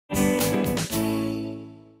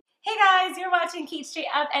guys, you're watching Cait Straight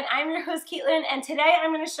Up, and I'm your host Caitlin, and today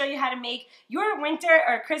I'm going to show you how to make your winter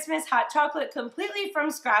or Christmas hot chocolate completely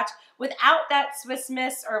from scratch without that Swiss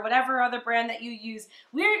Miss or whatever other brand that you use.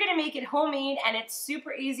 We're going to make it homemade, and it's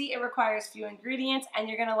super easy. It requires few ingredients, and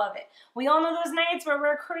you're going to love it. We all know those nights where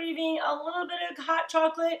we're craving a little bit of hot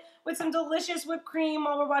chocolate with some delicious whipped cream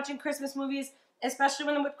while we're watching Christmas movies, especially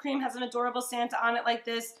when the whipped cream has an adorable Santa on it like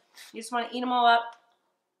this. You just want to eat them all up.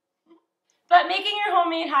 But making your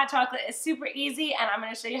homemade hot chocolate is super easy, and I'm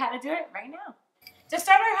going to show you how to do it right now. To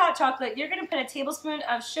start our hot chocolate, you're going to put a tablespoon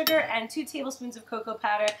of sugar and 2 tablespoons of cocoa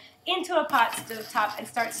powder into a pot stovetop and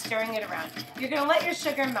start stirring it around. You're going to let your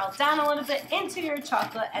sugar melt down a little bit into your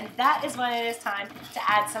chocolate, and that is when it is time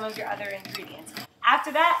to add some of your other ingredients.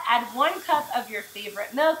 After that, add 1 cup of your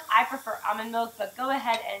favorite milk. I prefer almond milk, but go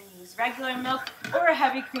ahead and use regular milk or a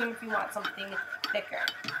heavy cream if you want something thicker.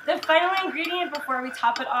 The final ingredient before we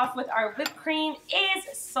top it off with our whipped cream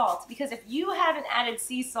is salt, because if you haven't added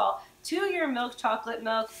sea salt to your milk chocolate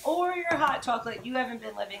milk or your hot chocolate, you haven't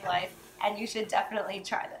been living life, and you should definitely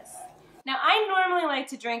try this. Now, I normally like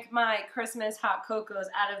to drink my Christmas hot cocos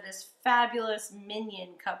out of this fabulous Minion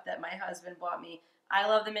cup that my husband bought me. I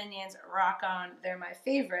love the Minions, rock on, they're my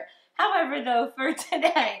favorite. However, though, for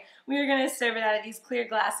today, we are going to serve it out of these clear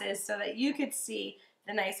glasses so that you could see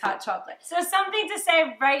the nice hot chocolate. So something to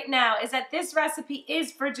say right now is that this recipe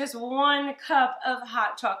is for just 1 cup of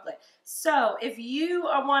hot chocolate. So if you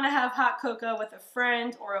want to have hot cocoa with a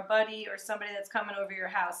friend or a buddy or somebody that's coming over your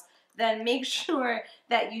house, then make sure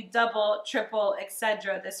that you double, triple,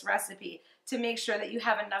 etc. this recipe to make sure that you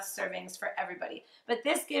have enough servings for everybody. But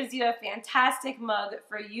this gives you a fantastic mug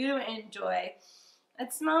for you to enjoy.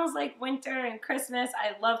 It smells like winter and Christmas.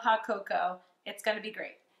 I love hot cocoa. It's going to be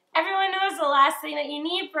great. Everyone knows the last thing that you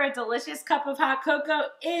need for a delicious cup of hot cocoa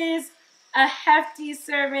is a hefty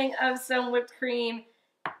serving of some whipped cream.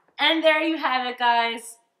 And there you have it,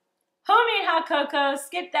 guys. Homemade hot cocoa.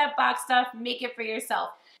 Skip that box stuff. Make it for yourself.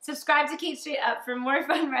 Subscribe to Cait Straight Up for more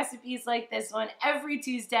fun recipes like this one every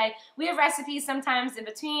Tuesday. We have recipes sometimes in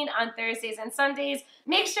between on Thursdays and Sundays.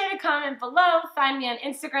 Make sure to comment below. Find me on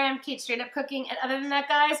Instagram, Cait Straight Up Cooking. And other than that,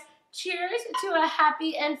 guys, cheers to a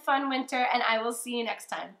happy and fun winter, and I will see you next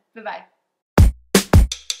time. Bye-bye.